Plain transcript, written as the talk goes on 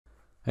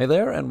Hey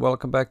there, and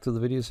welcome back to the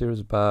video series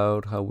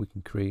about how we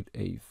can create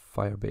a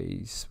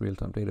Firebase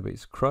Realtime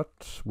Database CRUD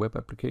web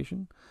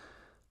application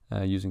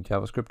using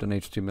JavaScript and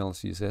HTML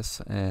and CSS.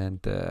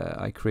 And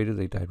I created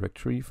a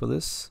directory for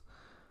this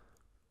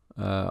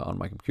on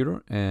my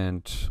computer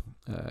and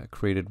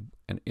created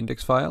an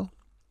index file,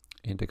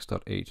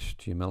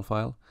 index.html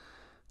file.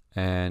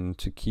 And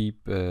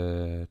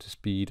to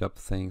speed up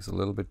things a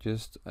little bit,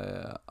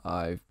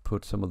 I've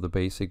put some of the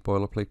basic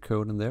boilerplate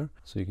code in there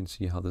so you can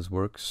see how this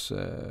works.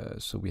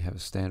 So we have a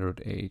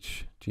standard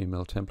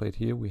HTML template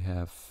here. We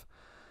have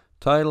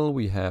title,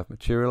 we have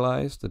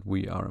materialized that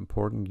we are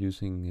importing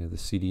using the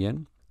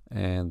CDN,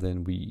 and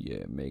then we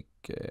make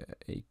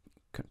a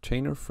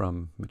container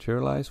from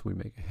materialize. We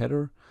make a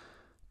header,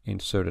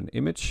 insert an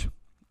image,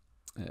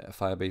 a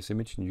Firebase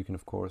image, and you can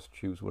of course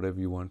choose whatever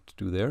you want to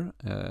do there.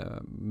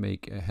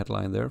 Make a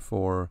headline there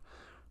for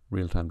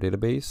real-time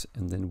database,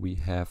 and then we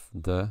have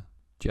the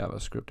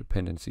JavaScript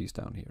dependencies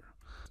down here.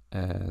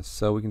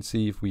 So we can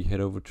see if we head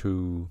over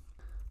to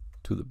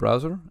the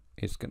browser,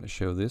 it's going to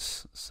show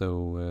this.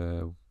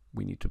 So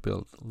we need to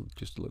build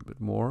just a little bit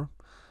more.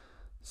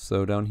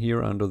 So down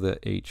here under the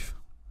H4,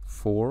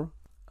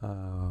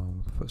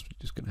 first we're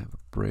just going to have a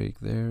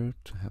break there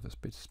to have a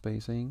bit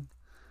spacing.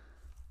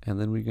 And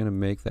then we're going to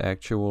make the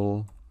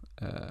actual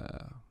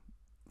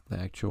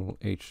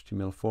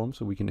HTML form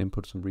so we can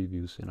input some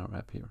reviews in our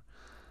app here.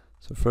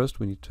 So first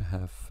we need to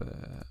have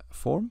a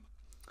form,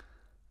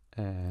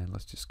 and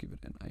let's just give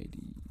it an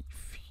ID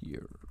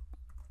here.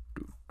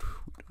 We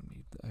don't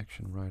need the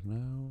action right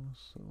now,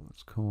 so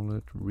let's call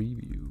it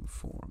review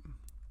form.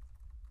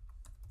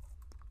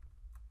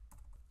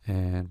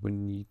 And we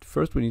need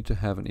to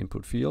have an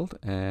input field,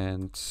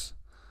 and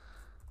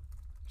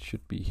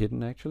should be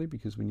hidden actually,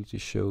 because we need to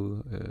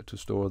show to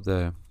store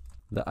the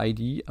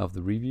ID of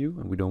the review,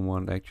 and we don't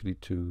want actually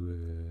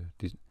to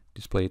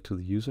display it to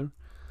the user.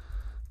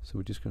 So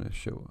we're just going to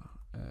show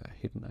a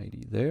hidden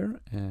ID there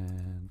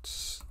and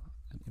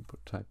an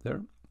input type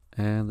there,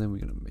 and then we're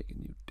going to make a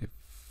new div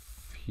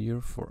here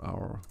for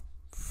our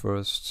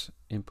first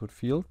input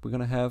field. We're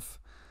going to have,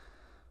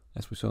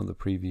 as we saw in the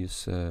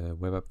previous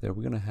web app there,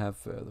 we're going to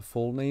have the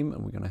full name,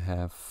 and we're going to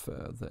have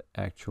the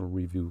actual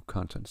review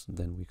contents, and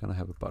then we're going to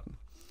have a button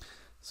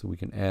so we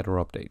can add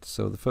or update.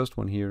 So the first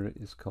one here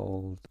is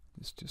called,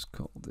 let's just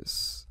call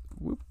this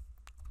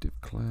div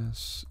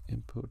class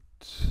input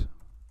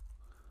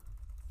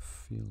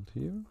field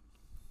here,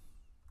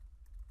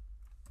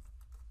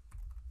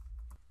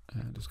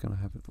 and it's going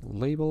to have a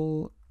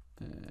label,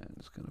 and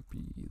it's going to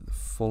be the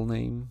full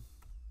name.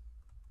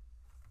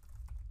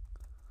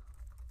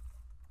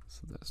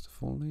 So that's the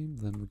full name.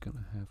 Then we're going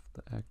to have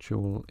the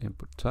actual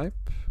input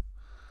type,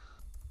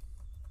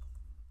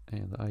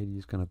 and the ID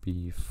is going to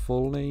be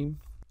full name.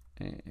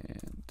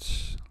 And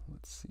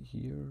let's see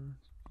here,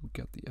 we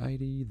got the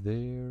ID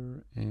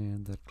there,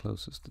 and that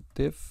closes the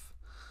div.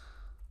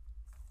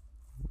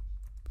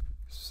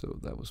 So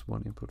that was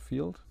one input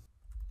field.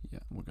 Yeah,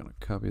 we're going to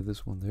copy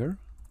this one there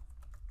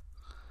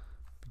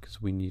because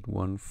we need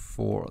one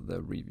for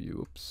the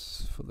review,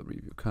 for the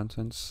review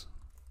contents.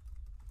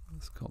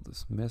 Let's call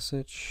this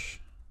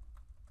message.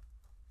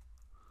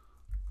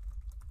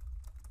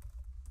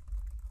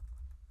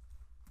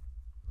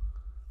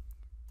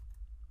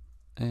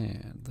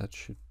 And that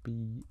should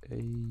be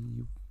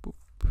a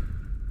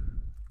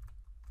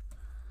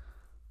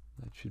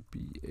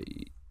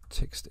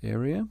text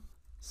area.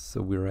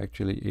 So we're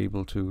actually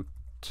able to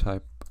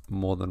type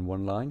more than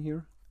one line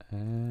here.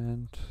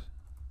 And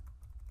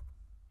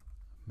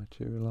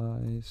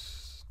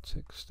materialize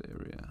text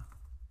area.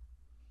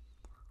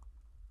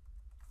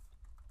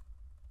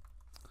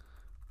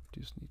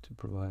 We just need to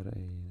provide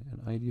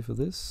an ID for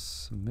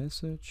this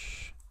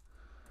message.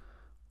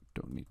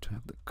 Don't need to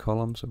have the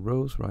columns or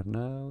rows right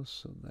now,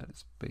 so that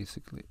is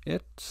basically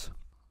it.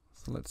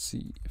 So let's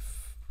see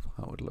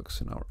how it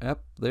looks in our app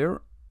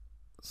there.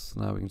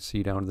 So now we can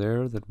see down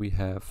there that we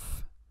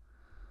have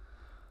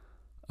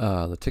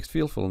the text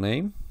field full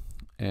name,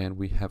 and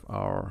we have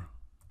our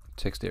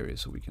text area,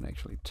 so we can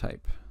actually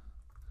type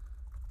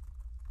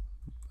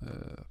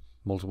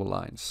multiple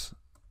lines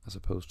as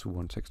opposed to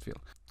one text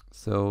field.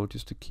 So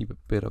just to keep a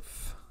bit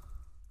of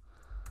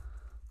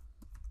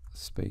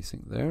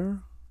spacing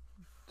there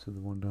to the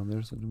one down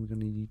there, so then we're going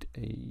to need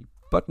a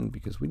button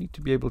because we need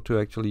to be able to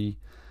actually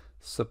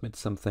submit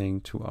something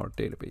to our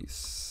database.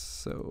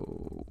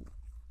 So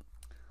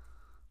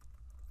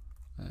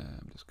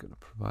I'm just going to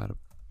provide a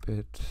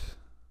bit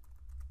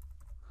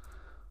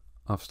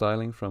of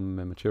styling from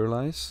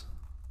materialize.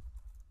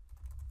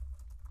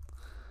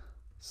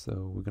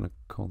 So we're going to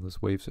call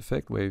this waves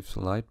effect, waves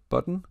light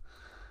button,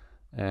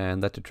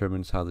 and that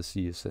determines how the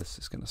CSS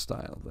is going to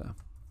style the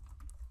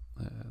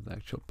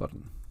actual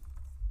button.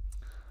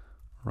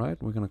 Right,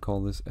 we're going to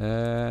call this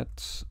add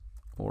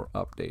or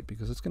update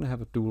because it's going to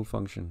have a dual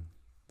function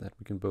that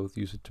we can both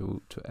use it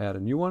to add a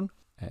new one,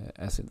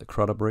 as in the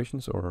CRUD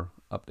operations, or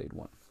update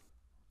one.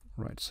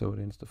 Right, so it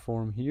ends the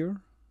form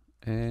here,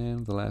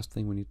 and the last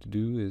thing we need to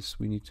do is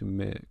we need to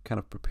kind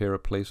of prepare a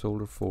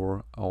placeholder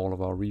for all of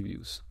our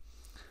reviews.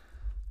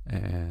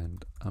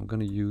 And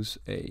going to use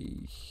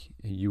a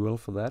URL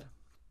for that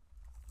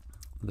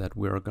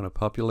we're going to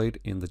populate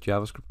in the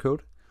JavaScript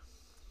code.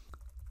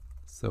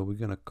 So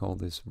we're going to call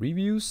this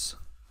reviews,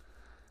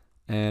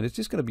 and it's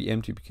just going to be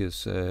empty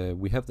because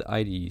we have the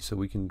IDE, so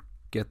we can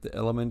get the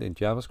element in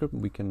JavaScript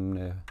and we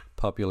can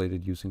populate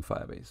it using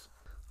Firebase.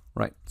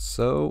 Right,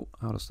 so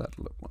how does that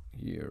look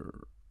here?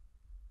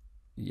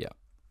 Yeah,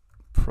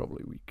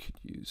 probably we could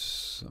use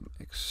some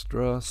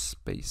extra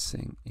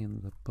spacing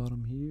in the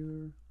bottom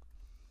here.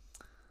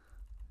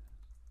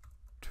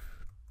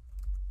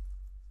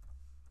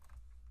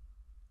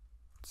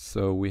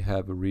 So we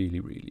have a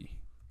really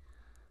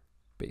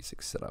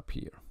basic setup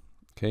here.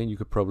 Okay, and you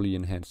could probably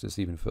enhance this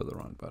even further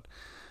on, but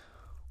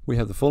we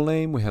have the full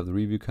name, we have the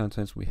review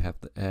contents, we have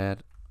the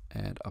add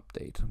and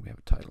update, and we have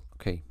a title.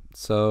 Okay,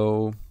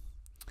 so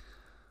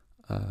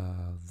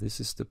this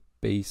is the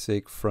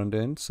basic front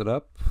end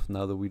setup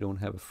now that we don't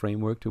have a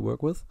framework to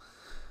work with.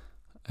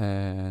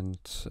 And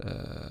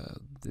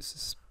this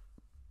is,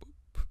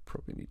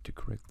 probably need to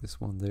correct this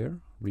one there,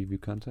 review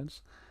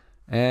contents.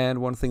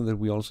 And one thing that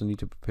we also need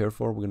to prepare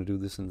for, we're going to do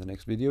this in the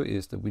next video,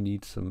 is that we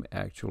need some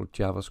actual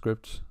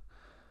JavaScript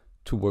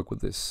to work with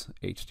this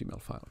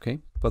HTML file, okay?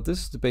 But this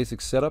is the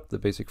basic setup, the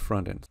basic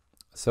front end.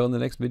 So in the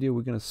next video,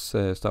 we're going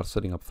to start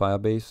setting up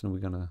Firebase, and we're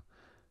going to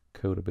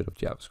code a bit of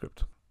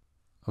JavaScript.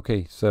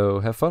 Okay, so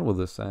have fun with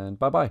this, and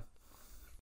bye-bye.